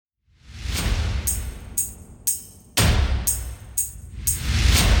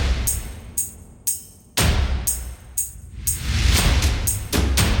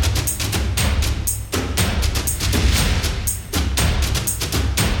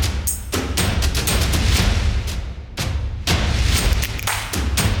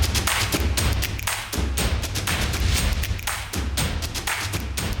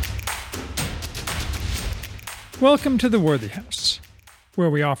Welcome to the Worthy House, where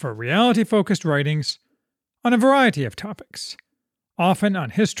we offer reality-focused writings on a variety of topics, often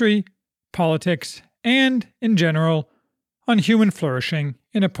on history, politics, and, in general, on human flourishing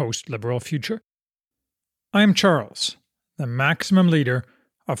in a post-liberal future. I am Charles, the maximum leader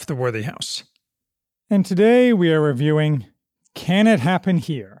of the Worthy House. And today we are reviewing Can It Happen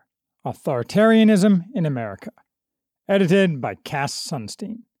Here? Authoritarianism in America, edited by Cass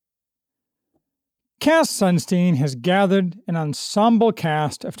Sunstein. Cass Sunstein has gathered an ensemble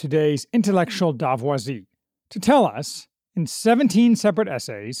cast of today's intellectual davoisie to tell us, in 17 separate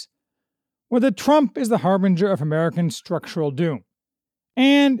essays, whether Trump is the harbinger of American structural doom,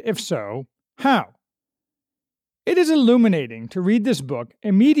 and if so, how. It is illuminating to read this book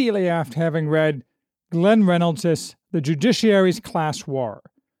immediately after having read Glenn Reynolds' The Judiciary's Class War,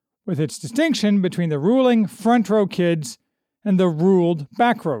 with its distinction between the ruling front row kids and the ruled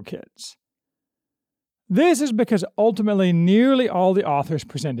back row kids. This is because ultimately nearly all the authors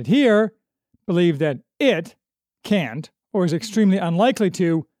presented here believe that it can't, or is extremely unlikely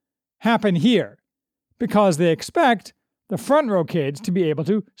to, happen here, because they expect the front row kids to be able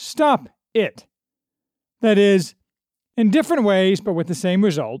to stop it. That is, in different ways but with the same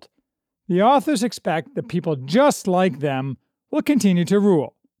result, the authors expect that people just like them will continue to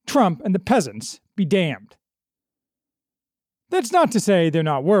rule. Trump and the peasants be damned. That's not to say they're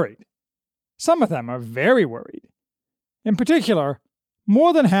not worried. Some of them are very worried. In particular,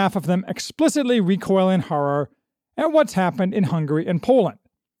 more than half of them explicitly recoil in horror at what's happened in Hungary and Poland,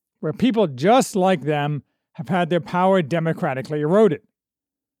 where people just like them have had their power democratically eroded.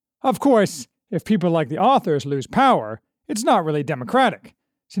 Of course, if people like the authors lose power, it's not really democratic,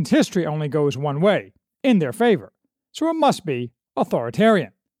 since history only goes one way, in their favor, so it must be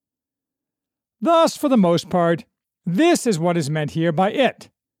authoritarian. Thus, for the most part, this is what is meant here by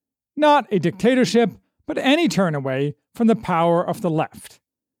it. Not a dictatorship, but any turn away from the power of the left.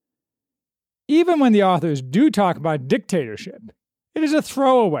 Even when the authors do talk about dictatorship, it is a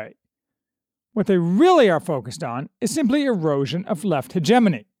throwaway. What they really are focused on is simply erosion of left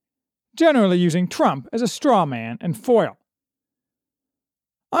hegemony, generally using Trump as a straw man and foil.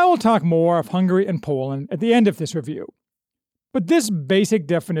 I will talk more of Hungary and Poland at the end of this review, but this basic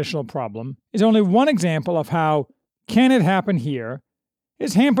definitional problem is only one example of how Can It Happen Here?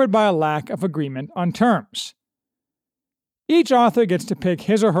 Is hampered by a lack of agreement on terms. Each author gets to pick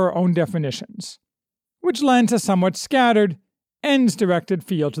his or her own definitions, which lends a somewhat scattered, ends-directed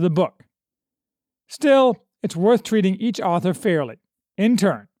feel to the book. Still, it's worth treating each author fairly, in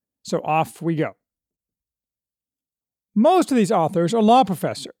turn, so off we go. Most of these authors are law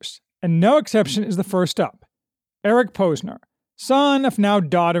professors, and no exception is the first up, Eric Posner, son of now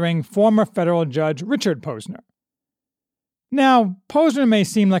doddering former federal judge Richard Posner. Now, Posner may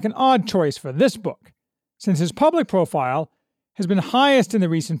seem like an odd choice for this book, since his public profile has been highest in the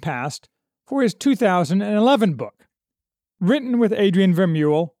recent past for his 2011 book, written with Adrian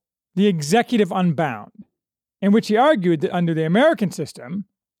Vermeule, The Executive Unbound, in which he argued that under the American system,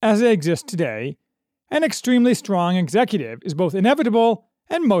 as it exists today, an extremely strong executive is both inevitable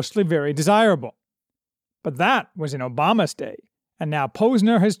and mostly very desirable. But that was in Obama's day, and now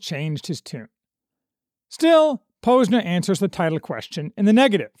Posner has changed his tune. Still, Posner answers the title question in the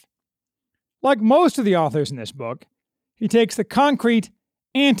negative. Like most of the authors in this book, he takes the concrete,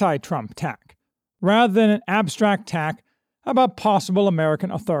 anti-Trump tack, rather than an abstract tack about possible American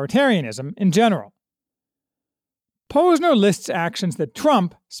authoritarianism in general. Posner lists actions that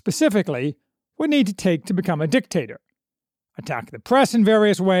Trump, specifically, would need to take to become a dictator. Attack the press in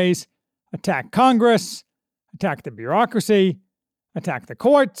various ways, attack Congress, attack the bureaucracy, attack the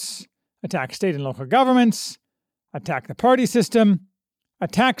courts, attack state and local governments, attack the party system,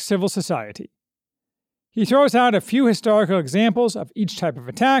 attack civil society. He throws out a few historical examples of each type of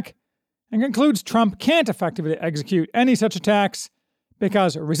attack and concludes Trump can't effectively execute any such attacks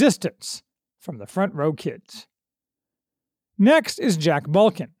because resistance from the front row kids. Next is Jack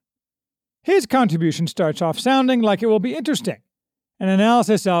Balkin. His contribution starts off sounding like it will be interesting, an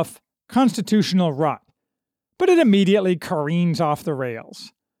analysis of constitutional rot, but it immediately careens off the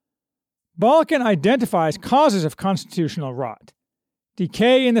rails. Balkin identifies causes of constitutional rot,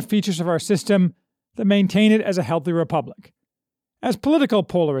 decay in the features of our system that maintain it as a healthy republic, as political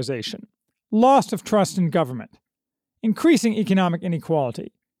polarization, loss of trust in government, increasing economic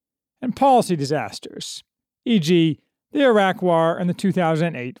inequality, and policy disasters, e.g., the Iraq War and the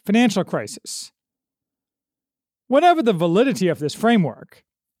 2008 financial crisis. Whatever the validity of this framework,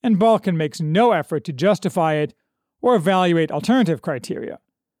 and Balkin makes no effort to justify it or evaluate alternative criteria,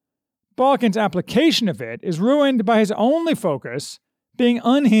 Balkin's application of it is ruined by his only focus being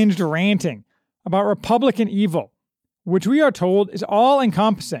unhinged ranting about Republican evil, which we are told is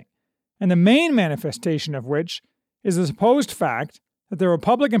all-encompassing, and the main manifestation of which is the supposed fact that the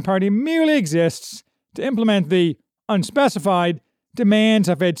Republican Party merely exists to implement the unspecified demands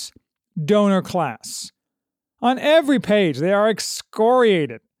of its donor class. On every page, they are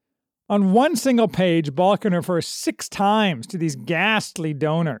excoriated. On one single page, Balkin refers 6 times to these ghastly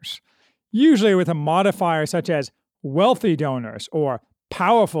donors, usually with a modifier such as wealthy donors or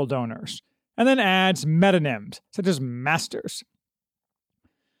powerful donors, and then adds metonyms such as masters.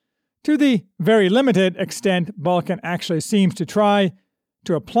 To the very limited extent Balkin actually seems to try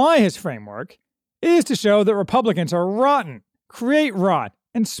to apply his framework is to show that Republicans are rotten, create rot,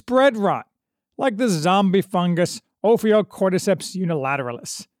 and spread rot, like the zombie fungus Ophiocordyceps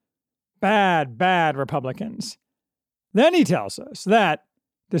unilateralis. Bad, bad Republicans. Then he tells us that,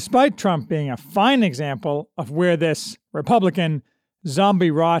 despite Trump being a fine example of where this Republican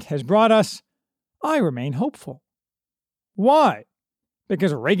zombie rot has brought us, I remain hopeful. Why?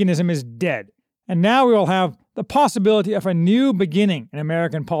 Because Reaganism is dead, and now we will have the possibility of a new beginning in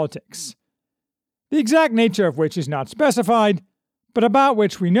American politics. The exact nature of which is not specified, but about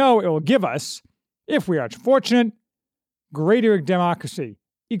which we know it will give us, if we are fortunate, greater democracy,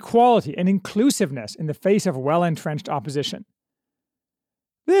 equality, and inclusiveness in the face of well-entrenched opposition.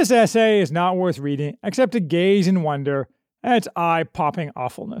 This essay is not worth reading except to gaze in wonder at its eye-popping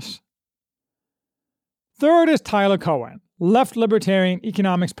awfulness. Third is Tyler Cowen, left libertarian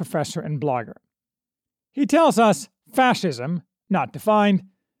economics professor and blogger. He tells us fascism, not defined,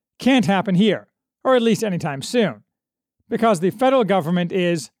 can't happen here, or at least anytime soon, because the federal government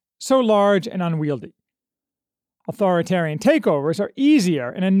is so large and unwieldy. Authoritarian takeovers are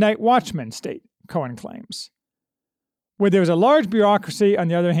easier in a night watchman state, Cohen claims. Where there is a large bureaucracy, on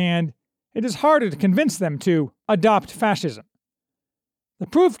the other hand, it is harder to convince them to adopt fascism. The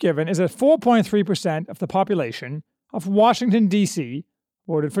proof given is that 4.3% of the population of Washington, D.C.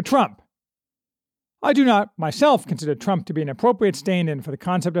 voted for Trump. I do not myself consider Trump to be an appropriate stand-in for the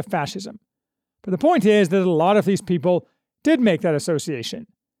concept of fascism, but the point is that a lot of these people did make that association,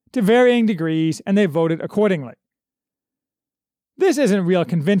 to varying degrees, and they voted accordingly. This isn't real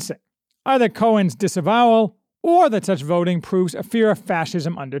convincing, either Cohen's disavowal or that such voting proves a fear of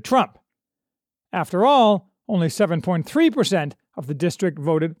fascism under Trump. After all, only 7.3% of the district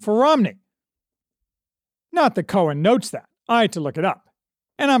voted for Romney. Not that Cohen notes that, I had to look it up,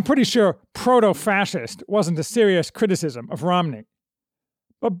 and I'm pretty sure proto-fascist wasn't a serious criticism of Romney.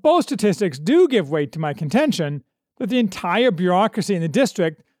 But both statistics do give weight to my contention that the entire bureaucracy in the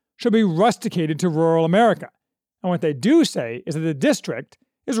district should be rusticated to rural America, and what they do say is that the district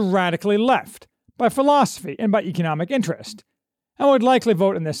is radically left by philosophy and by economic interest, and would likely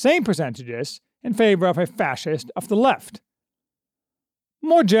vote in the same percentages in favor of a fascist of the left.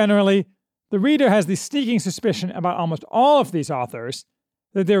 More generally, the reader has the sneaking suspicion about almost all of these authors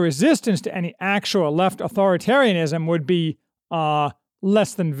that their resistance to any actual left authoritarianism would be,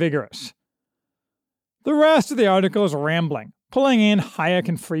 less than vigorous. The rest of the article is rambling, pulling in Hayek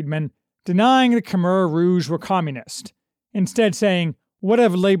and Friedman, denying the Khmer Rouge were communist, instead saying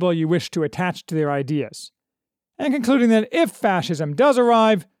whatever label you wish to attach to their ideas, and concluding that if fascism does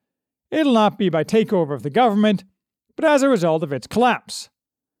arrive, it'll not be by takeover of the government, but as a result of its collapse.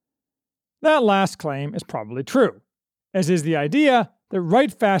 That last claim is probably true, as is the idea that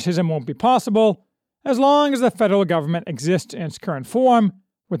right fascism won't be possible as long as the federal government exists in its current form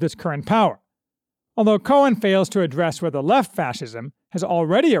with its current power, although Cohen fails to address whether left fascism has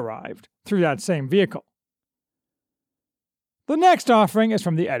already arrived through that same vehicle. The next offering is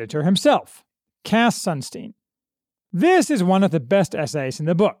from the editor himself, Cass Sunstein. This is one of the best essays in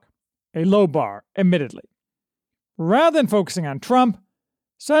the book, a low bar, admittedly. Rather than focusing on Trump,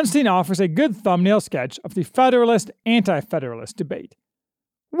 Sunstein offers a good thumbnail sketch of the Federalist-Anti-Federalist debate,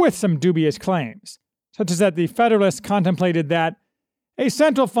 with some dubious claims, such as that the Federalists contemplated that a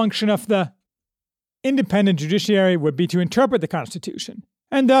central function of the independent judiciary would be to interpret the Constitution,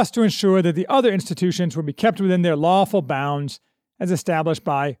 and thus to ensure that the other institutions would be kept within their lawful bounds as established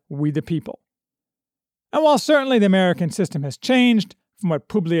by we the people. And while certainly the American system has changed from what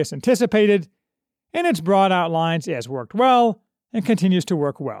Publius anticipated, in its broad outlines it has worked well and continues to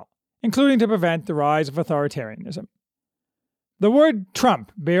work well, including to prevent the rise of authoritarianism. The word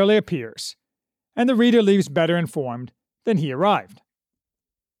Trump barely appears, and the reader leaves better informed than he arrived.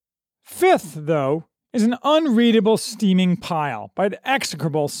 Fifth, though, is an unreadable steaming pile by the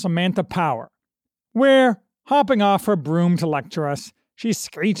execrable Samantha Power, where, hopping off her broom to lecture us, she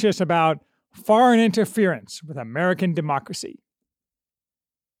screeches about foreign interference with American democracy.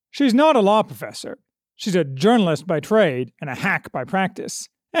 She's not a law professor. She's a journalist by trade and a hack by practice,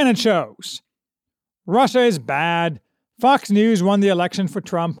 and it shows. Russia is bad. Fox News won the election for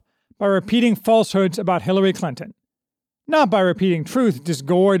Trump by repeating falsehoods about Hillary Clinton, not by repeating truth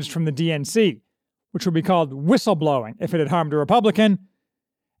disgorged from the DNC, which would be called whistleblowing if it had harmed a Republican.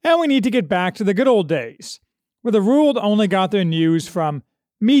 And we need to get back to the good old days, where the ruled only got their news from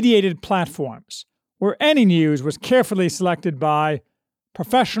mediated platforms, where any news was carefully selected by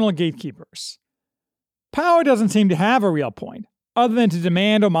professional gatekeepers. Power doesn't seem to have a real point, other than to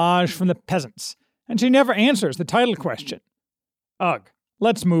demand homage from the peasants, and she never answers the title question. Ugh,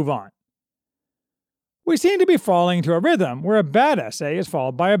 let's move on. We seem to be falling into a rhythm where a bad essay is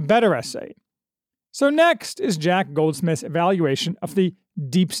followed by a better essay. So next is Jack Goldsmith's evaluation of the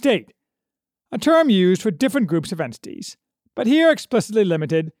deep state, a term used for different groups of entities, but here explicitly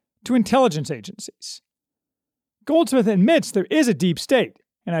limited to intelligence agencies. Goldsmith admits there is a deep state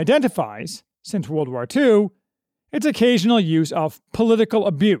and identifies, since World War II, its occasional use of political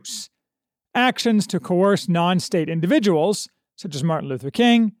abuse, actions to coerce non-state individuals, such as Martin Luther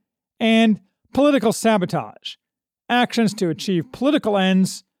King, and political sabotage, actions to achieve political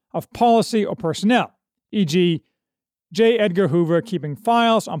ends of policy or personnel, e.g., J. Edgar Hoover keeping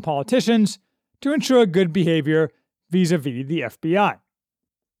files on politicians to ensure good behavior vis-a-vis the FBI.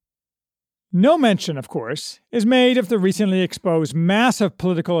 No mention, of course, is made of the recently exposed massive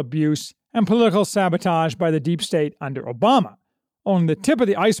political abuse and political sabotage by the deep state under Obama, only the tip of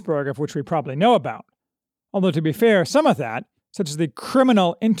the iceberg of which we probably know about. Although, to be fair, some of that, such as the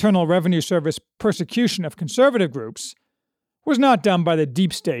criminal Internal Revenue Service persecution of conservative groups, was not done by the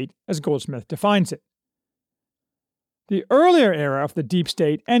deep state as Goldsmith defines it. The earlier era of the deep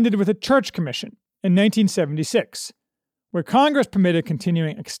state ended with a Church Commission in 1976, where Congress permitted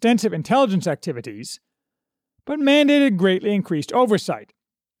continuing extensive intelligence activities, but mandated greatly increased oversight,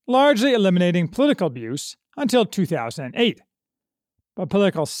 largely eliminating political abuse until 2008. But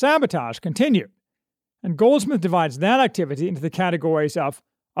political sabotage continued, and Goldsmith divides that activity into the categories of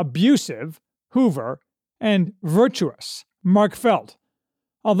abusive, Hoover, and virtuous, Mark Felt,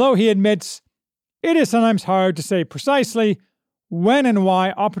 although he admits it is sometimes hard to say precisely when and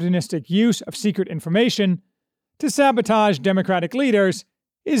why opportunistic use of secret information to sabotage democratic leaders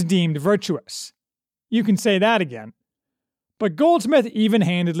is deemed virtuous. You can say that again. But Goldsmith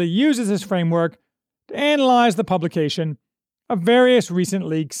even-handedly uses this framework to analyze the publication of various recent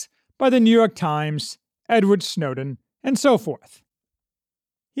leaks by the New York Times, Edward Snowden, and so forth.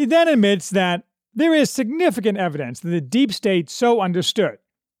 He then admits that there is significant evidence that the deep state so understood,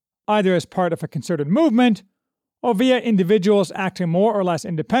 either as part of a concerted movement or via individuals acting more or less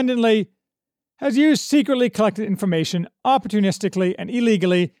independently, has used secretly collected information opportunistically and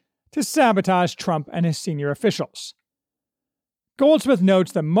illegally to sabotage Trump and his senior officials. Goldsmith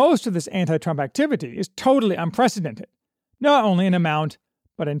notes that most of this anti-Trump activity is totally unprecedented, not only in amount,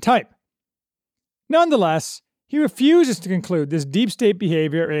 but in type. Nonetheless, he refuses to conclude this deep state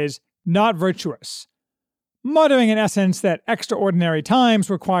behavior is not virtuous, muttering in essence that extraordinary times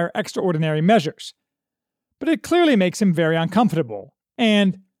require extraordinary measures. But it clearly makes him very uncomfortable,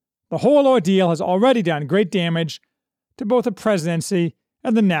 and the whole ordeal has already done great damage to both the presidency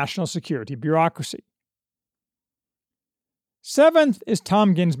and the national security bureaucracy. Seventh is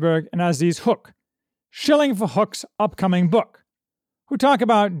Tom Ginsburg and Aziz Hook, shilling for Hook's upcoming book, who talk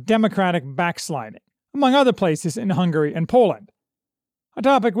about democratic backsliding, among other places in Hungary and Poland, a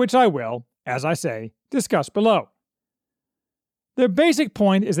topic which I will, as I say, discuss below. Their basic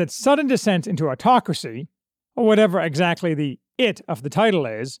point is that sudden descents into autocracy, or whatever exactly the "it" of the title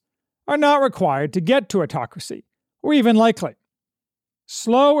is, are not required to get to autocracy, or even likely.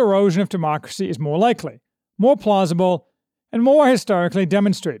 Slow erosion of democracy is more likely, more plausible, and more historically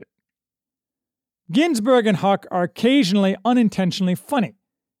demonstrated. Ginsburg and Huck are occasionally unintentionally funny,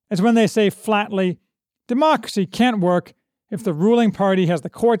 as when they say flatly, democracy can't work if the ruling party has the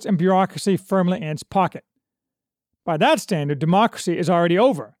courts and bureaucracy firmly in its pocket. By that standard, democracy is already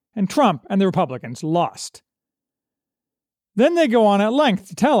over, and Trump and the Republicans lost. Then they go on at length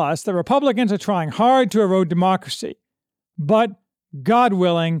to tell us that Republicans are trying hard to erode democracy, but, God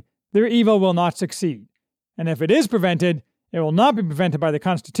willing, their evil will not succeed, and if it is prevented, it will not be prevented by the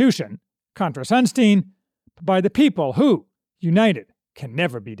Constitution, contra Sunstein, but by the people who, united, can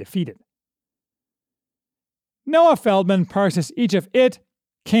never be defeated. Noah Feldman parses each of it,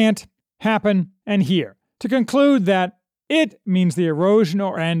 can't, happen, and here to conclude that it means the erosion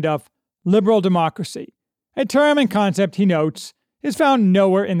or end of liberal democracy, a term and concept, he notes, is found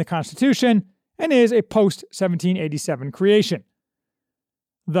nowhere in the Constitution and is a post-1787 creation.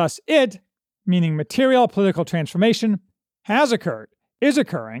 Thus it, meaning material political transformation, has occurred, is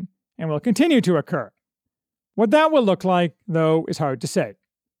occurring, and will continue to occur. What that will look like, though, is hard to say.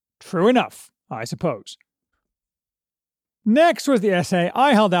 True enough, I suppose. Next was the essay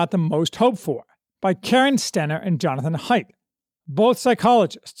I held out the most hope for, by Karen Stenner and Jonathan Haidt, both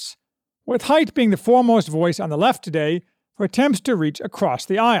psychologists, with Haidt being the foremost voice on the left today for attempts to reach across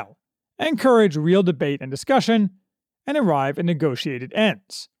the aisle, encourage real debate and discussion, and arrive at negotiated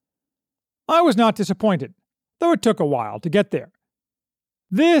ends. I was not disappointed, though it took a while to get there.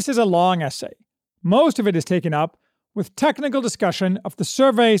 This is a long essay. Most of it is taken up with technical discussion of the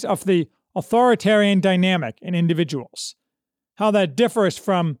surveys of the authoritarian dynamic in individuals, how that differs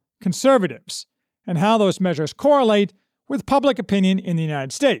from conservatives, and how those measures correlate with public opinion in the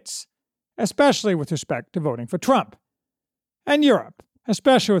United States, especially with respect to voting for Trump, and Europe,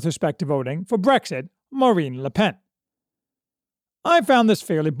 especially with respect to voting for Brexit, Marine Le Pen. I found this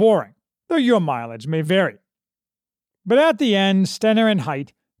fairly boring, though your mileage may vary. But at the end, Stenner and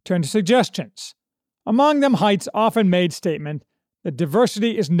Haidt turned to suggestions. Among them, Haidt's often-made statement that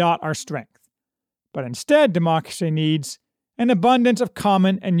diversity is not our strength, but instead democracy needs an abundance of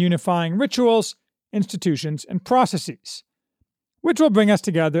common and unifying rituals, institutions, and processes, which will bring us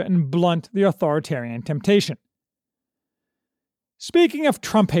together and blunt the authoritarian temptation. Speaking of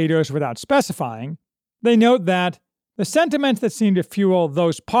Trump haters without specifying, they note that the sentiments that seem to fuel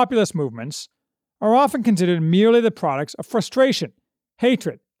those populist movements are often considered merely the products of frustration,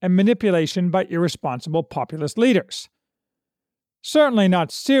 hatred, and manipulation by irresponsible populist leaders. Certainly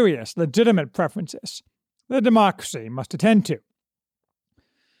not serious, legitimate preferences that democracy must attend to.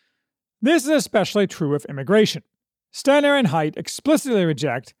 This is especially true of immigration. Stenner and Haidt explicitly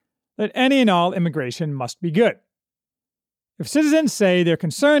reject that any and all immigration must be good. If citizens say they're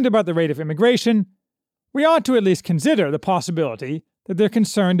concerned about the rate of immigration, we ought to at least consider the possibility that they're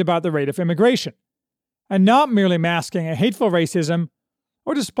concerned about the rate of immigration, and not merely masking a hateful racism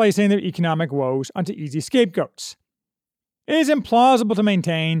or displacing their economic woes onto easy scapegoats. It is implausible to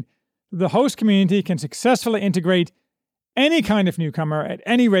maintain that the host community can successfully integrate any kind of newcomer at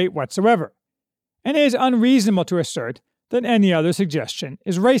any rate whatsoever, and it is unreasonable to assert that any other suggestion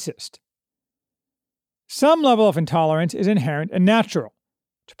is racist. Some level of intolerance is inherent and natural.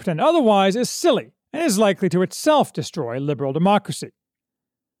 To pretend otherwise is silly and is likely to itself destroy liberal democracy.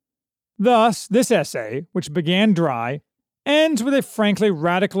 Thus, this essay, which began dry, ends with a frankly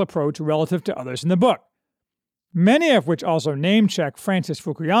radical approach relative to others in the book, many of which also name-check Francis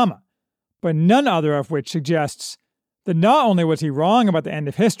Fukuyama, but none other of which suggests that not only was he wrong about the end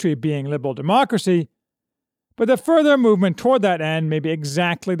of history being liberal democracy, but that further movement toward that end may be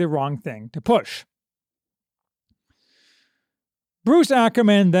exactly the wrong thing to push. Bruce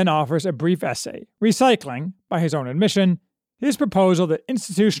Ackerman then offers a brief essay, recycling, by his own admission, his proposal that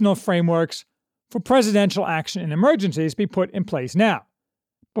institutional frameworks for presidential action in emergencies be put in place now,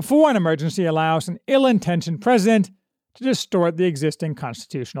 before an emergency allows an ill-intentioned president to distort the existing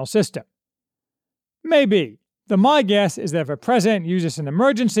constitutional system. Maybe, though my guess is that if a president uses an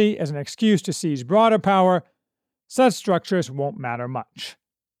emergency as an excuse to seize broader power, such structures won't matter much.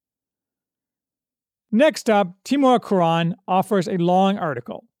 Next up, Timur Kuran offers a long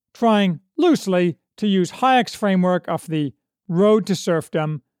article, trying loosely to use Hayek's framework of the road to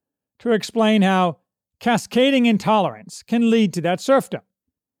serfdom to explain how cascading intolerance can lead to that serfdom,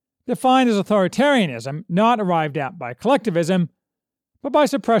 defined as authoritarianism not arrived at by collectivism, but by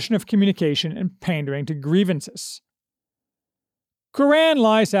suppression of communication and pandering to grievances. Kuran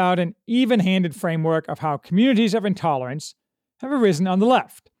lays out an even-handed framework of how communities of intolerance have arisen on the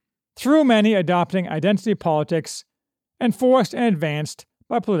left, through many adopting identity politics enforced and advanced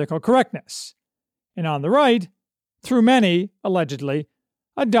by political correctness, and on the right, through many, allegedly,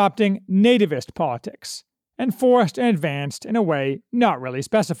 adopting nativist politics, enforced and advanced in a way not really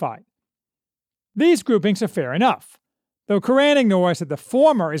specified. These groupings are fair enough, though Kuran ignores that the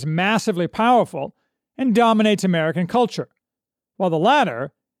former is massively powerful and dominates American culture, while the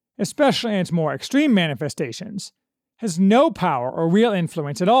latter, especially in its more extreme manifestations, has no power or real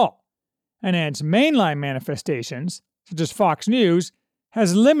influence at all, and in its mainline manifestations, such as Fox News,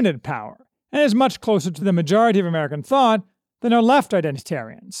 has limited power and is much closer to the majority of American thought than are left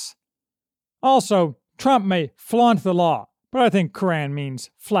identitarians. Also, Trump may flaunt the law, but I think Kuran means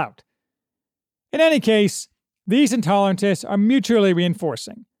flout. In any case, these intolerances are mutually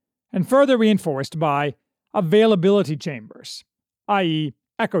reinforcing, and further reinforced by availability chambers, i.e.,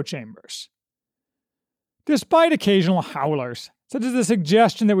 echo chambers. Despite occasional howlers, such as the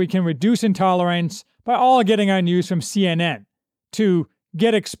suggestion that we can reduce intolerance by all getting our news from CNN, to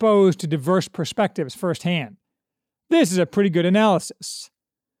get exposed to diverse perspectives firsthand, this is a pretty good analysis.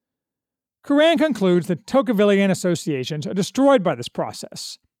 Kuran concludes that Tocquevillian associations are destroyed by this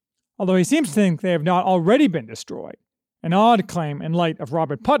process, although he seems to think they have not already been destroyed, an odd claim in light of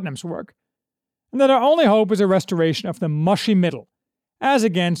Robert Putnam's work, and that our only hope is a restoration of the mushy middle, as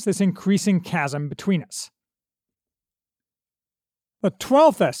against this increasing chasm between us. The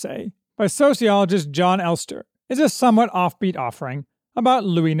 12th essay, by sociologist John Elster, is a somewhat offbeat offering about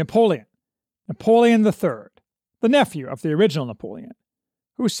Louis Napoleon III, the nephew of the original Napoleon,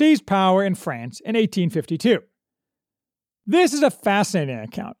 who seized power in France in 1852. This is a fascinating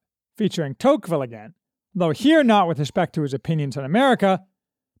account, featuring Tocqueville again, though here not with respect to his opinions on America,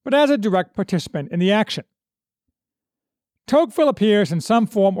 but as a direct participant in the action. Tocqueville appears in some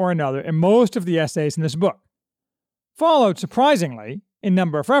form or another in most of the essays in this book, followed surprisingly, in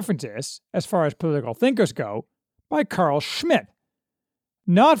number of references, as far as political thinkers go, by Carl Schmitt,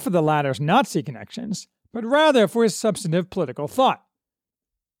 not for the latter's Nazi connections, but rather for his substantive political thought.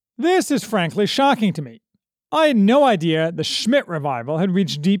 This is frankly shocking to me. I had no idea the Schmitt revival had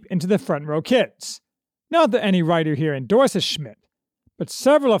reached deep into the front row kids. Not that any writer here endorses Schmitt, but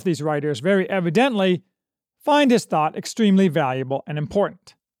several of these writers very evidently find his thought extremely valuable and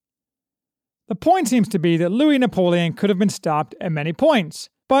important. The point seems to be that Louis Napoleon could have been stopped at many points,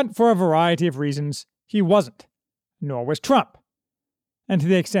 but for a variety of reasons, he wasn't. Nor was Trump. And to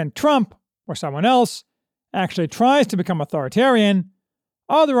the extent Trump, or someone else, actually tries to become authoritarian,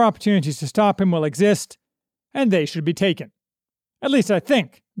 other opportunities to stop him will exist, and they should be taken. At least I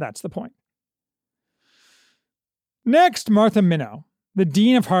think that's the point. Next, Martha Minow, the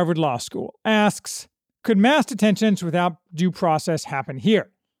dean of Harvard Law School, asks, could mass detentions without due process happen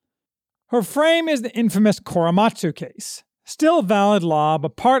here? Her frame is the infamous Korematsu case, still valid law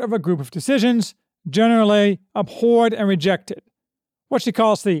but part of a group of decisions generally abhorred and rejected, what she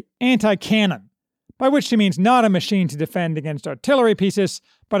calls the anti-cannon, by which she means not a machine to defend against artillery pieces,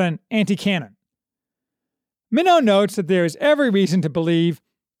 but an anti-cannon. Minow notes that there is every reason to believe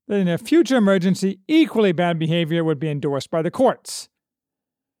that in a future emergency, equally bad behavior would be endorsed by the courts.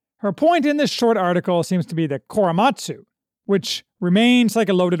 Her point in this short article seems to be that Korematsu, which remains like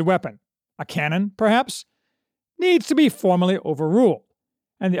a loaded weapon, a cannon, perhaps, needs to be formally overruled,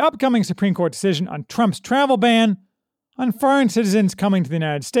 and the upcoming Supreme Court decision on Trump's travel ban on foreign citizens coming to the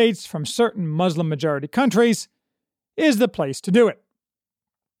United States from certain Muslim-majority countries is the place to do it.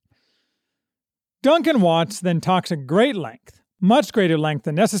 Duncan Watts then talks at great length, much greater length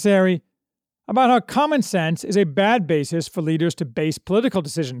than necessary, about how common sense is a bad basis for leaders to base political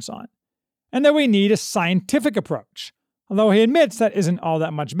decisions on, and that we need a scientific approach, although he admits that isn't all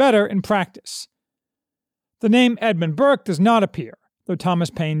that much better in practice. The name Edmund Burke does not appear, though Thomas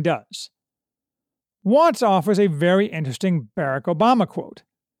Paine does. Watts offers a very interesting Barack Obama quote.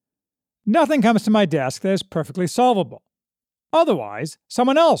 Nothing comes to my desk that is perfectly solvable. Otherwise,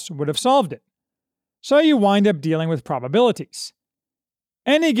 someone else would have solved it. So you wind up dealing with probabilities.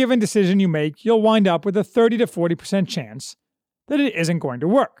 Any given decision you make, you'll wind up with a 30 to 40% chance that it isn't going to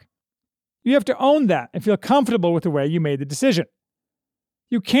work. You have to own that and feel comfortable with the way you made the decision.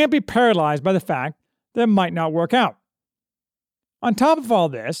 You can't be paralyzed by the fact that it might not work out. On top of all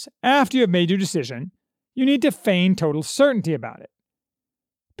this, after you have made your decision, you need to feign total certainty about it.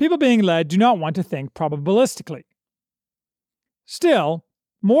 People being led do not want to think probabilistically. Still,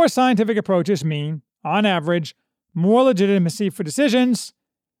 more scientific approaches mean, on average, more legitimacy for decisions,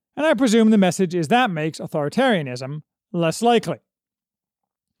 and I presume the message is that makes authoritarianism less likely.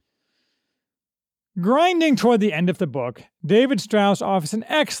 Grinding toward the end of the book, David Strauss offers an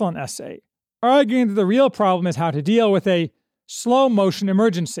excellent essay, arguing that the real problem is how to deal with a slow-motion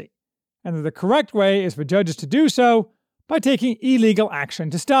emergency, and that the correct way is for judges to do so by taking illegal action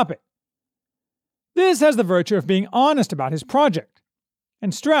to stop it. This has the virtue of being honest about his project,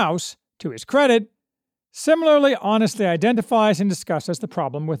 and Strauss, to his credit, similarly honestly identifies and discusses the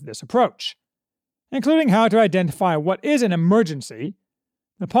problem with this approach, including how to identify what is an emergency,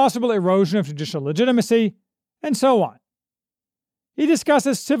 the possible erosion of judicial legitimacy, and so on. He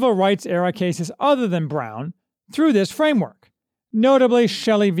discusses civil rights era cases other than Brown through this framework, notably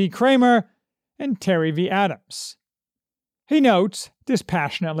Shelley v. Kramer and Terry v. Adams. He notes,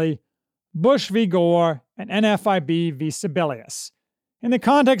 dispassionately, Bush v. Gore and NFIB v. Sebelius, in the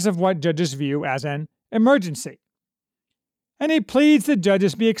context of what judges view as an emergency. And he pleads that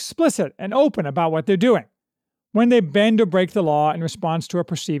judges be explicit and open about what they're doing when they bend or break the law in response to a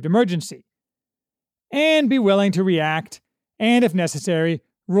perceived emergency, and be willing to react and, if necessary,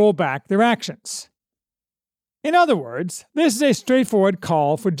 roll back their actions. In other words, this is a straightforward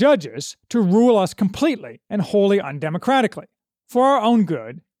call for judges to rule us completely and wholly undemocratically, for our own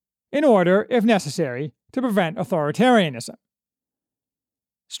good, in order, if necessary, to prevent authoritarianism.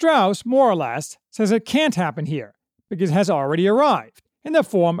 Strauss, more or less, says it can't happen here because it has already arrived in the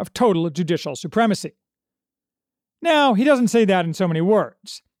form of total judicial supremacy. Now, he doesn't say that in so many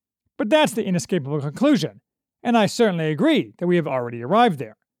words, But that's the inescapable conclusion, and I certainly agree that we have already arrived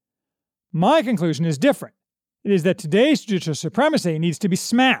there. My conclusion is different. It is that today's judicial supremacy needs to be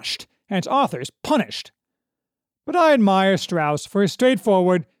smashed and its authors punished. But I admire Strauss for his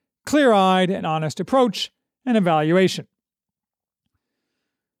straightforward, clear-eyed, and honest approach and evaluation.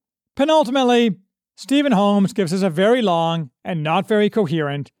 Penultimately, Stephen Holmes gives us a very long and not very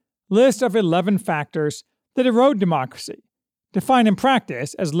coherent list of 11 factors that erode democracy, defined in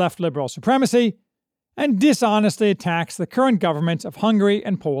practice as left-liberal supremacy, and dishonestly attacks the current governments of Hungary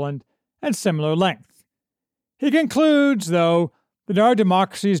and Poland at similar length. He concludes, though, that our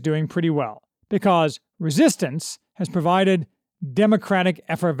democracy is doing pretty well, because resistance has provided democratic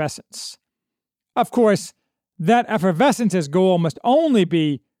effervescence. Of course, that effervescence's goal must only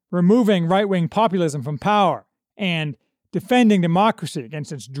be removing right-wing populism from power and defending democracy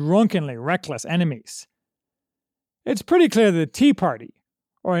against its drunkenly reckless enemies. It's pretty clear that the Tea Party,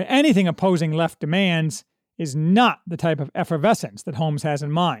 or anything opposing left demands, is not the type of effervescence that Holmes has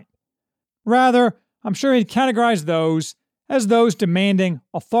in mind. Rather, I'm sure he'd categorize those as those demanding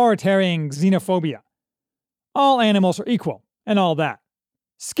authoritarian xenophobia. All animals are equal, and all that.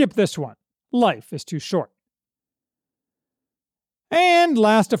 Skip this one. Life is too short. And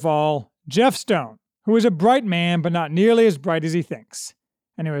last of all, Jeff Stone, who is a bright man but not nearly as bright as he thinks,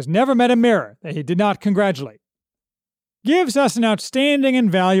 and who has never met a mirror that he did not congratulate, gives us an outstanding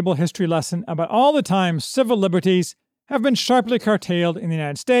and valuable history lesson about all the times civil liberties have been sharply curtailed in the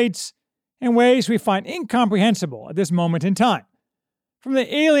United States in ways we find incomprehensible at this moment in time, from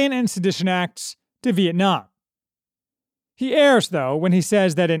the Alien and Sedition Acts to Vietnam. He errs, though, when he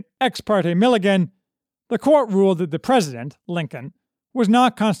says that in Ex parte Milligan, the court ruled that the president, Lincoln, was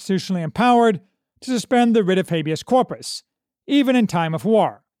not constitutionally empowered to suspend the writ of habeas corpus, even in time of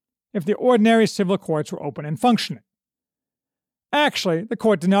war, if the ordinary civil courts were open and functioning. Actually, the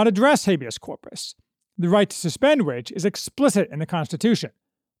court did not address habeas corpus, the right to suspend which is explicit in the Constitution,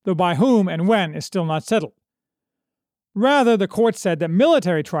 though by whom and when is still not settled. Rather, the court said that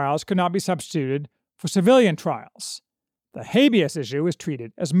military trials could not be substituted for civilian trials. The habeas issue is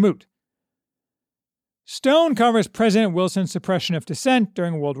treated as moot. Stone covers President Wilson's suppression of dissent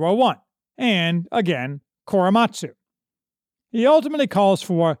during World War I, and, again, Korematsu. He ultimately calls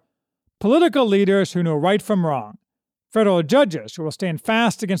for political leaders who know right from wrong, federal judges who will stand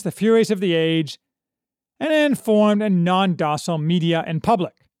fast against the furies of the age, and an informed and non-docile media and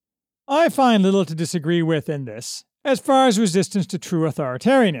public. I find little to disagree with in this, as far as resistance to true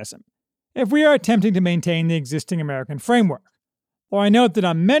authoritarianism, if we are attempting to maintain the existing American framework. Though I note that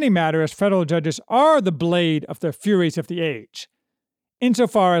on many matters federal judges are the blade of the furies of the age,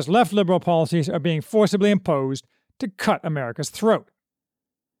 insofar as left liberal policies are being forcibly imposed to cut America's throat.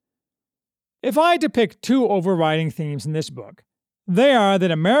 If I had to pick two overriding themes in this book, they are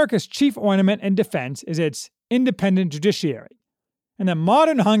that America's chief ornament and defense is its independent judiciary, and that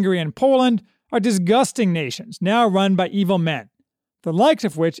modern Hungary and Poland are disgusting nations now run by evil men, the likes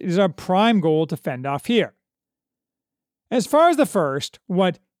of which it is our prime goal to fend off here. As far as the first,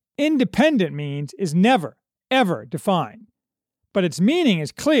 what independent means is never, ever defined, but its meaning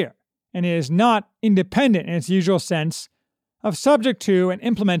is clear, and it is not independent in its usual sense of subject to and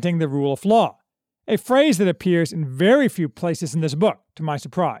implementing the rule of law, a phrase that appears in very few places in this book, to my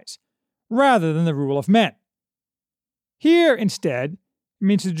surprise, rather than the rule of men. Here, instead, it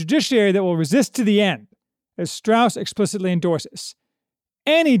means a judiciary that will resist to the end, as Strauss explicitly endorses,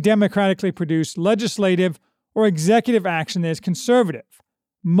 any democratically produced legislative or executive action that is conservative,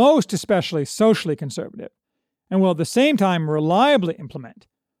 most especially socially conservative, and will at the same time reliably implement,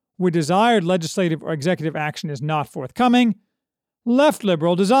 where desired legislative or executive action is not forthcoming, left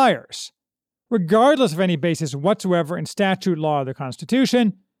liberal desires, regardless of any basis whatsoever in statute, law, or the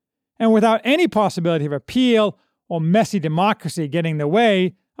Constitution, and without any possibility of appeal or messy democracy getting in the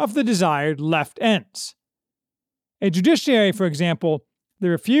way of the desired left ends. A judiciary, for example, that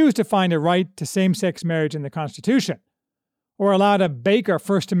refused to find a right to same-sex marriage in the Constitution, or allowed to Baker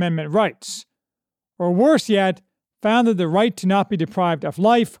First Amendment rights, or worse yet, found that the right to not be deprived of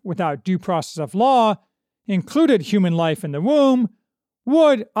life without due process of law included human life in the womb,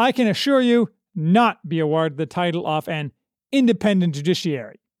 would, I can assure you, not be awarded the title of an independent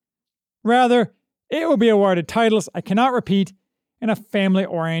judiciary. Rather, it will be awarded titles I cannot repeat in a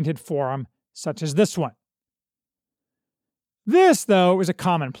family-oriented forum such as this one. This, though, is a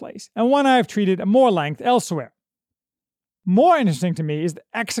commonplace, and one I have treated at more length elsewhere. More interesting to me is the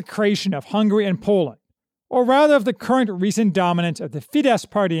execration of Hungary and Poland, or rather of the current recent dominance of the Fidesz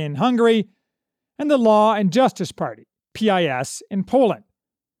party in Hungary and the Law and Justice Party, PIS, in Poland.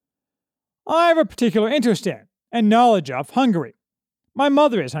 I have a particular interest in and knowledge of Hungary, My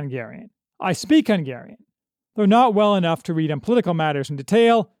mother is Hungarian. I speak Hungarian, though not well enough to read on political matters in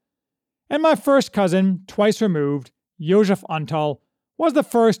detail, and my first cousin, twice removed, József Antal, was the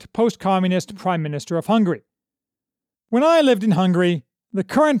first post-communist Prime Minister of Hungary. When I lived in Hungary, the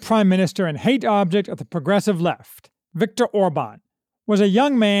current Prime Minister and hate object of the progressive left, Viktor Orbán, was a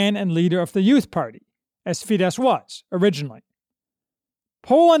young man and leader of the Youth Party, as Fidesz was originally.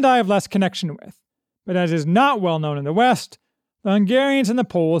 Poland I have less connection with, but as is not well known in the West, the Hungarians and the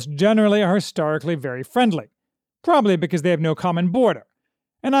Poles generally are historically very friendly, probably because they have no common border,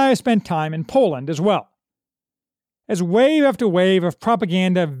 and I have spent time in Poland as well. As wave after wave of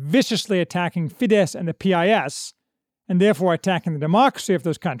propaganda viciously attacking Fidesz and the PIS, and therefore attacking the democracy of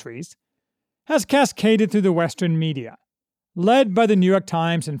those countries, has cascaded through the Western media, led by the New York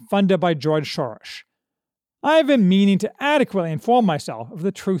Times and funded by George Soros, I have been meaning to adequately inform myself of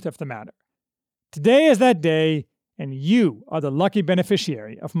the truth of the matter. Today is that day, and you are the lucky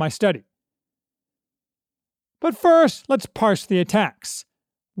beneficiary of my study. But first, let's parse the attacks,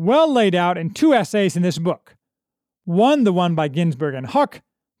 well laid out in two essays in this book. One, the one by Ginsburg and Huck,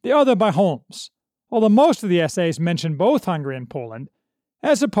 the other by Holmes, although most of the essays mention both Hungary and Poland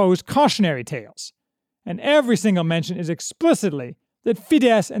as supposed cautionary tales, and every single mention is explicitly that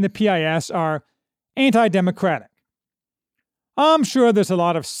Fidesz and the PIS are anti-democratic. I'm sure there's a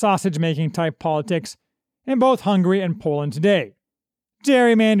lot of sausage-making type politics in both Hungary and Poland today.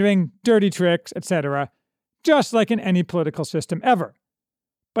 Gerrymandering, dirty tricks, etc., just like in any political system ever.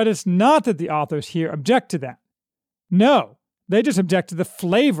 But it's not that the authors here object to that. No, they just object to the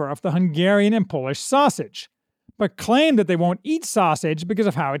flavor of the Hungarian and Polish sausage, but claim that they won't eat sausage because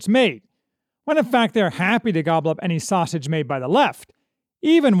of how it's made, when in fact they're happy to gobble up any sausage made by the left,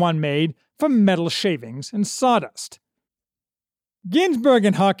 even one made from metal shavings and sawdust. Ginsburg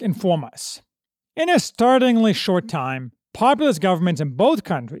and Huck inform us. In a startlingly short time, populist governments in both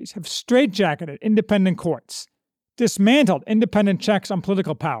countries have straitjacketed independent courts, dismantled independent checks on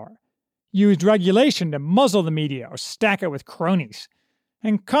political power, used regulation to muzzle the media or stack it with cronies,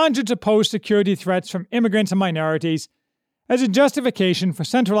 and conjured supposed security threats from immigrants and minorities as a justification for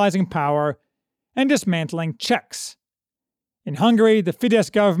centralizing power and dismantling checks. In Hungary, the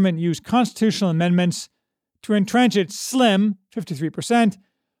Fidesz government used constitutional amendments to entrench its slim, 53%,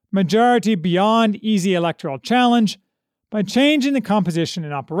 majority beyond easy electoral challenge by changing the composition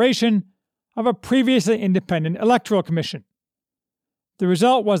and operation of a previously independent electoral commission. The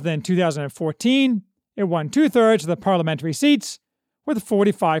result was that in 2014, it won 2/3 of the parliamentary seats with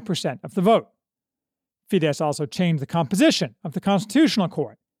 45% of the vote. Fidesz also changed the composition of the Constitutional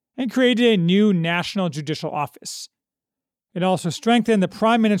Court and created a new national judicial office. It also strengthened the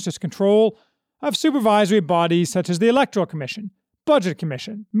Prime Minister's control of supervisory bodies such as the Electoral Commission, Budget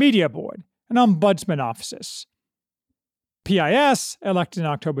Commission, Media Board, and Ombudsman offices. PIS, elected in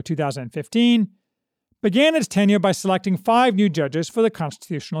October 2015, began its tenure by selecting 5 new judges for the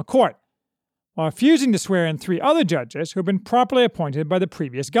Constitutional Court, while refusing to swear in 3 other judges who had been properly appointed by the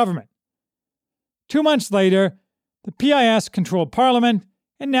previous government. 2 months later, the PIS-controlled Parliament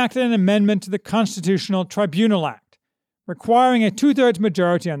enacted an amendment to the Constitutional Tribunal Act, requiring a 2/3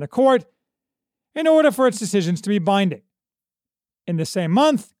 majority on the court in order for its decisions to be binding. In the same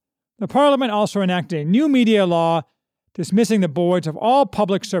month, the Parliament also enacted a new media law dismissing the boards of all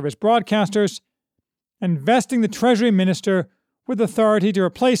public service broadcasters and vesting the Treasury Minister with authority to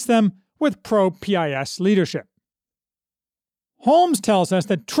replace them with pro-PIS leadership. Holmes tells us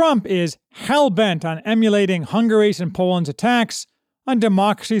that Trump is hell-bent on emulating Hungary's and Poland's attacks on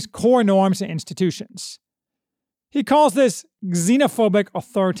democracy's core norms and institutions. He calls this xenophobic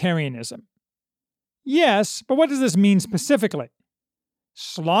authoritarianism. Yes, but what does this mean specifically?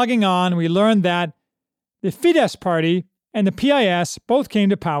 Slogging on, we learned that the Fidesz party and the PIS both came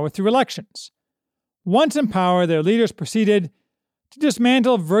to power through elections. Once in power, their leaders proceeded to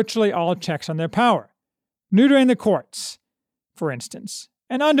dismantle virtually all checks on their power, neutering the courts, for instance,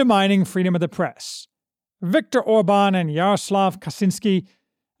 and undermining freedom of the press. Viktor Orbán and Jaroslav Kaczynski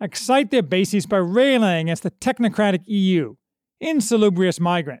excite their bases by railing against the technocratic EU, insalubrious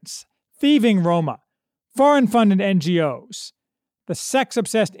migrants, thieving Roma, foreign-funded NGOs, the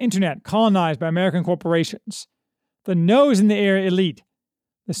sex-obsessed internet colonized by American corporations, the nose-in-the-air elite,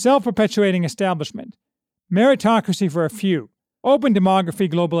 the self-perpetuating establishment, meritocracy for a few, open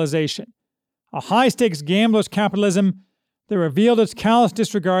demography globalization, a high-stakes gambler's capitalism that revealed its callous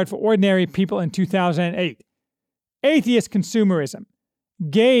disregard for ordinary people in 2008, atheist consumerism,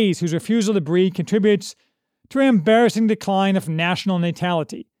 gays whose refusal to breed contributes to an embarrassing decline of national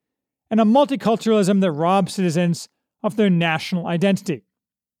natality, and a multiculturalism that robs citizens of their national identity.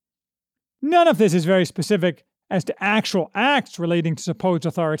 None of this is very specific, as to actual acts relating to supposed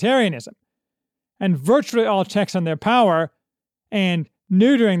authoritarianism, and virtually all checks on their power and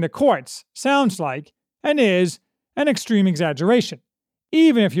neutering the courts sounds like, and is, an extreme exaggeration,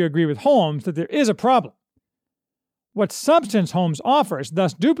 even if you agree with Holmes that there is a problem. What substance Holmes offers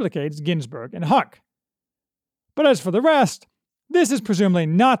thus duplicates Ginsburg and Huck. But as for the rest, this is presumably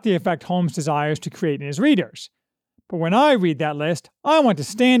not the effect Holmes desires to create in his readers. But when I read that list, I want to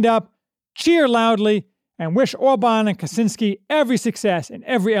stand up, cheer loudly, and wish Orban and Kaczynski every success in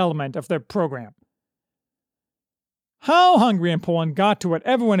every element of their program. How Hungary and Poland got to what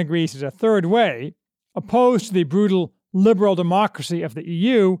everyone agrees is a third way, opposed to the brutal liberal democracy of the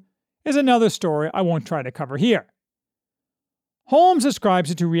EU, is another story I won't try to cover here. Holmes ascribes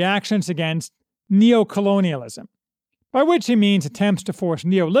it to reactions against neocolonialism, by which he means attempts to force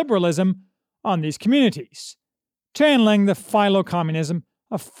neoliberalism on these communities, channeling the philo-communism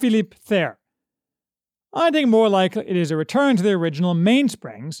of Philippe Thayer. I think more likely it is a return to the original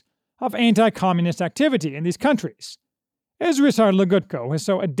mainsprings of anti-communist activity in these countries, as Ryszard Legutko has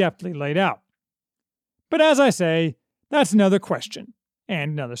so adeptly laid out. But as I say, that's another question,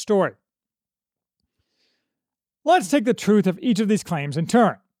 and another story. Let's take the truth of each of these claims in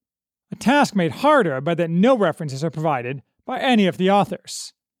turn, a task made harder by that no references are provided by any of the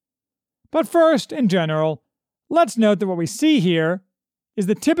authors. But first, in general, let's note that what we see here is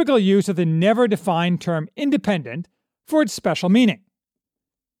the typical use of the never-defined term independent for its special meaning,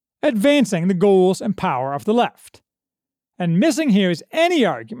 advancing the goals and power of the left. And missing here is any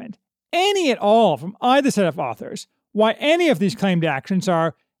argument, any at all, from either set of authors, why any of these claimed actions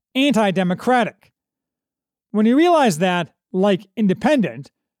are anti-democratic. When you realize that, like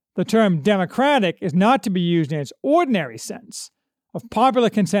independent, the term democratic is not to be used in its ordinary sense of popular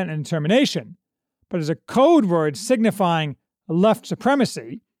consent and determination, but as a code word signifying left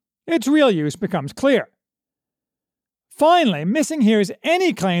supremacy, its real use becomes clear. Finally, missing here is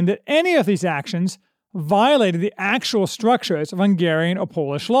any claim that any of these actions violated the actual structures of Hungarian or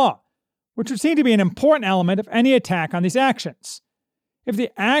Polish law, which would seem to be an important element of any attack on these actions. If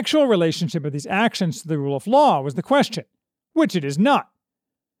the actual relationship of these actions to the rule of law was the question, which it is not.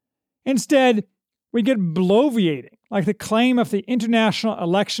 Instead, we get bloviating, like the claim of the International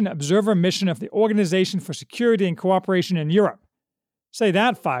Election Observer Mission of the Organization for Security and Cooperation in Europe. Say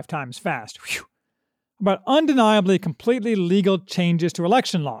that 5 times fast. Whew. About undeniably completely legal changes to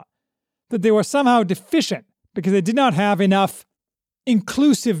election law, that they were somehow deficient because they did not have enough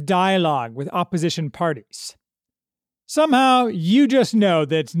inclusive dialogue with opposition parties. Somehow, you just know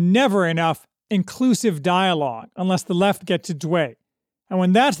that it's never enough inclusive dialogue unless the left gets its way. And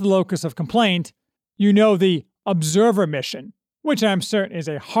when that's the locus of complaint, you know the observer mission, which I'm certain is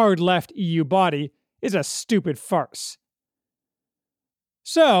a hard left EU body, is a stupid farce.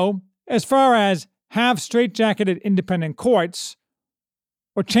 So, as far as have straitjacketed independent courts,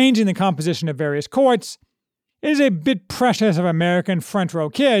 or changing the composition of various courts, it is a bit precious of American front row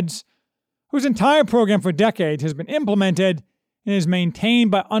kids whose entire program for decades has been implemented and is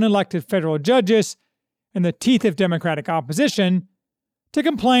maintained by unelected federal judges in the teeth of democratic opposition to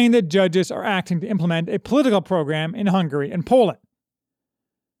complain that judges are acting to implement a political program in Hungary and Poland.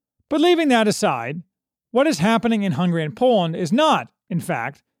 But leaving that aside, what is happening in Hungary and Poland is not, in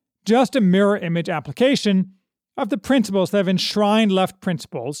fact, just a mirror image application of the principles that have enshrined left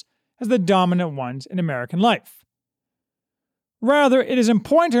principles as the dominant ones in American life. Rather, it is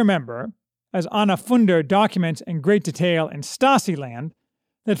important to remember, as Anna Funder documents in great detail in Stasi-land,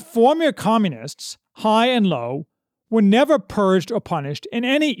 that former communists, high and low, were never purged or punished in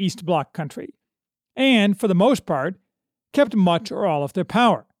any East Bloc country, and, for the most part, kept much or all of their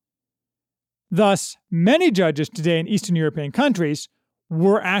power. Thus, many judges today in Eastern European countries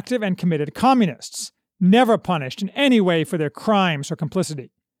were active and committed communists, never punished in any way for their crimes or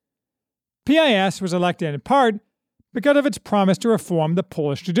complicity. PIS was elected in part because of its promise to reform the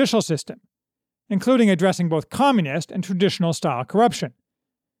Polish judicial system, including addressing both communist and traditional-style corruption.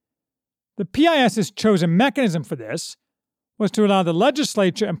 The PIS's chosen mechanism for this was to allow the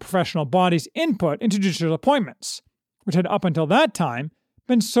legislature and professional bodies input into judicial appointments, which had up until that time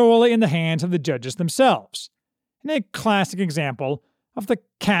been solely in the hands of the judges themselves, in a classic example of the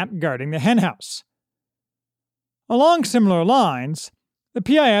cat guarding the henhouse. Along similar lines, the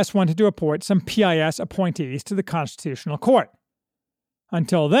PIS wanted to appoint some PIS appointees to the Constitutional Court.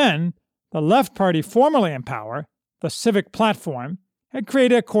 Until then, the left party formerly in power, the Civic Platform, had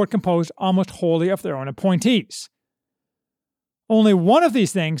created a court composed almost wholly of their own appointees. Only one of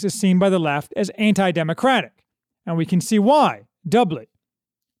these things is seen by the left as anti-democratic, and we can see why, doubly.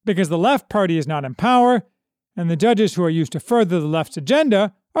 Because the left party is not in power, and the judges who are used to further the left's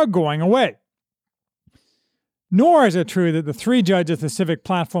agenda are going away. Nor is it true that the 3 judges the Civic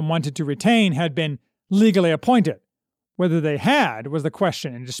Platform wanted to retain had been legally appointed. Whether they had was the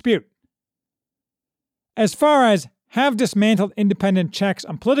question in dispute. As far as have dismantled independent checks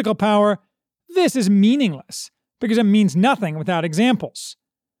on political power, this is meaningless, because it means nothing without examples.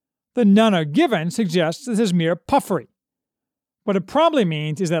 The none are given suggests this is mere puffery. What it probably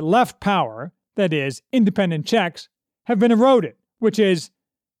means is that left power, that is, independent checks, have been eroded, which is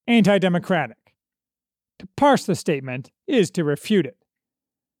anti-democratic. To parse the statement is to refute it.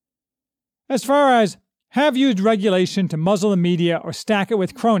 As far as have used regulation to muzzle the media or stack it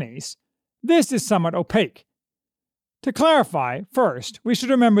with cronies, this is somewhat opaque. To clarify, first, we should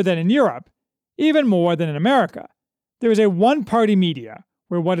remember that in Europe, even more than in America, there is a one-party media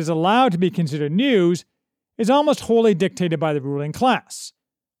where what is allowed to be considered news is almost wholly dictated by the ruling class,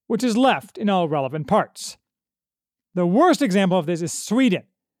 which is left in all relevant parts. The worst example of this is Sweden,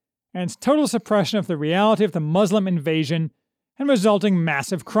 and its total suppression of the reality of the Muslim invasion and resulting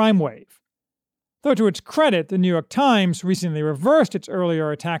massive crime wave. Though to its credit, the New York Times recently reversed its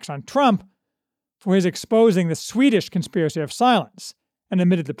earlier attacks on Trump for his exposing the Swedish conspiracy of silence and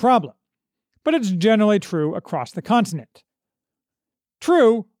admitted the problem. But it's generally true across the continent.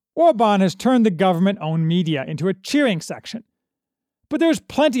 True, Orban has turned the government-owned media into a cheering section. But there's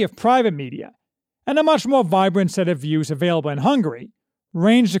plenty of private media, and a much more vibrant set of views available in Hungary,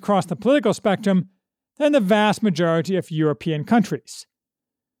 ranged across the political spectrum, than the vast majority of European countries.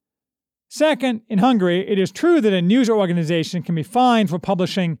 Second, in Hungary, it is true that a news organization can be fined for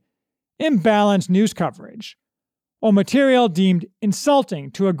publishing imbalanced news coverage, or material deemed insulting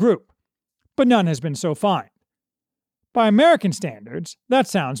to a group, but none has been so fined. By American standards, that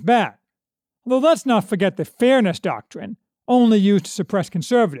sounds bad, although let's not forget the fairness doctrine only used to suppress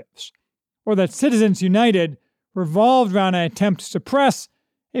conservatives, or that Citizens United revolved around an attempt to suppress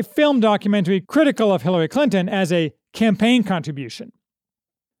a film documentary critical of Hillary Clinton as a campaign contribution.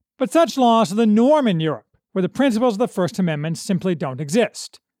 But such laws are the norm in Europe, where the principles of the First Amendment simply don't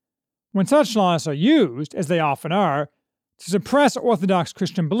exist. When such laws are used, as they often are, to suppress Orthodox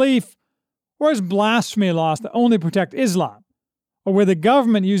Christian belief, or as blasphemy laws that only protect Islam, or where the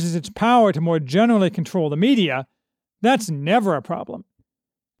government uses its power to more generally control the media, that's never a problem.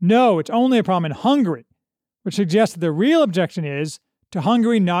 No, it's only a problem in Hungary, which suggests that the real objection is to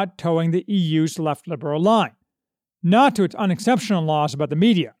Hungary not towing the EU's left-liberal line, not to its unexceptional laws about the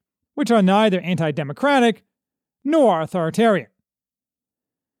media, which are neither anti-democratic nor authoritarian.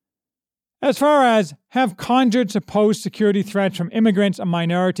 As far as have conjured supposed security threats from immigrants and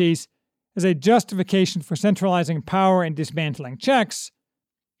minorities as a justification for centralizing power and dismantling checks,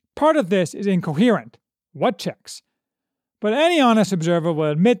 part of this is incoherent. What checks? But any honest observer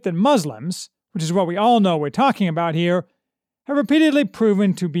will admit that Muslims, which is what we all know we're talking about here, have repeatedly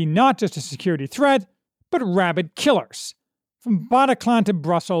proven to be not just a security threat, but rabid killers. From Bataclan to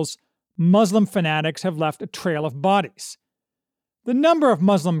Brussels, Muslim fanatics have left a trail of bodies. The number of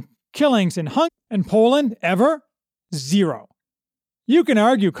Muslim killings in Hungary and Poland ever? 0. You can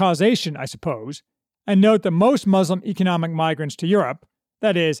argue causation, I suppose, and note that most Muslim economic migrants to Europe,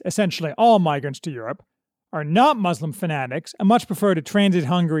 that is, essentially all migrants to Europe, are not Muslim fanatics and much prefer to transit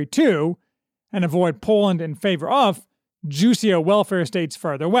Hungary to, and avoid Poland in favor of, juicier welfare states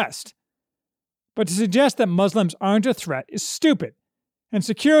further west. But to suggest that Muslims aren't a threat is stupid, and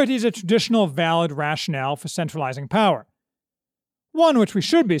security is a traditional valid rationale for centralizing power. One which we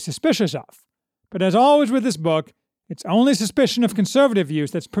should be suspicious of, but as always with this book, it's only suspicion of conservative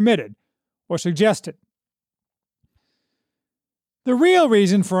views that's permitted or suggested. The real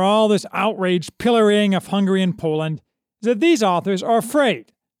reason for all this outraged pillorying of Hungary and Poland is that these authors are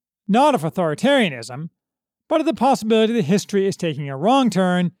afraid, not of authoritarianism, but of the possibility that history is taking a wrong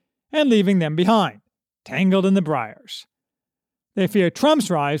turn and leaving them behind, tangled in the briars. They fear Trump's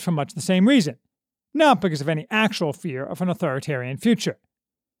rise for much the same reason, not because of any actual fear of an authoritarian future.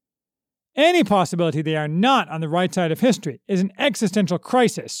 Any possibility they are not on the right side of history is an existential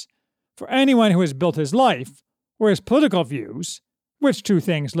crisis for anyone who has built his life, or his political views, which two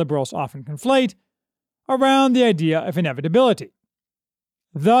things liberals often conflate, around the idea of inevitability.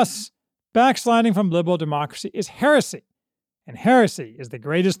 Thus, backsliding from liberal democracy is heresy, and heresy is the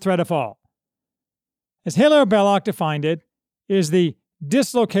greatest threat of all. As Hilaire Belloc defined it, it is the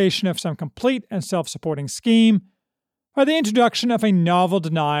dislocation of some complete and self-supporting scheme, or the introduction of a novel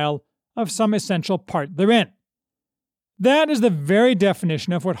denial of some essential part therein. That is the very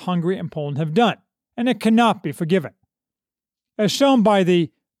definition of what Hungary and Poland have done, and it cannot be forgiven. As shown by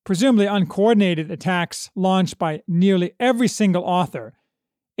the presumably uncoordinated attacks launched by nearly every single author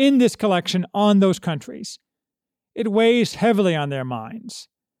in this collection on those countries, it weighs heavily on their minds.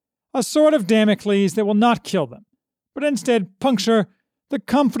 a sword of Damocles that will not kill them, but instead puncture the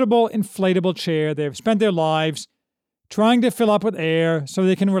comfortable inflatable chair they have spent their lives trying to fill up with air so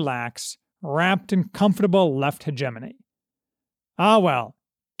they can relax, wrapped in comfortable left hegemony. Ah well,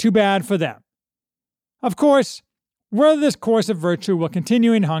 too bad for them. Of course, whether this course of virtue will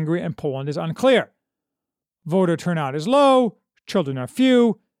continue in Hungary and Poland is unclear. Voter turnout is low, children are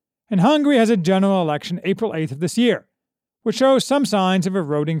few, and Hungary has a general election April 8th of this year, which shows some signs of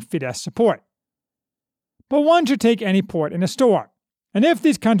eroding Fidesz support. But one should take any port in a storm, and if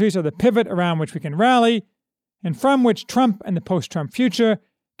these countries are the pivot around which we can rally, and from which Trump and the post-Trump future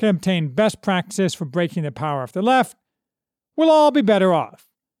can obtain best practices for breaking the power of the left, we'll all be better off,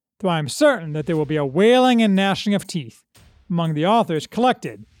 though I am certain that there will be a wailing and gnashing of teeth among the authors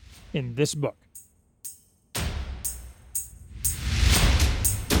collected in this book.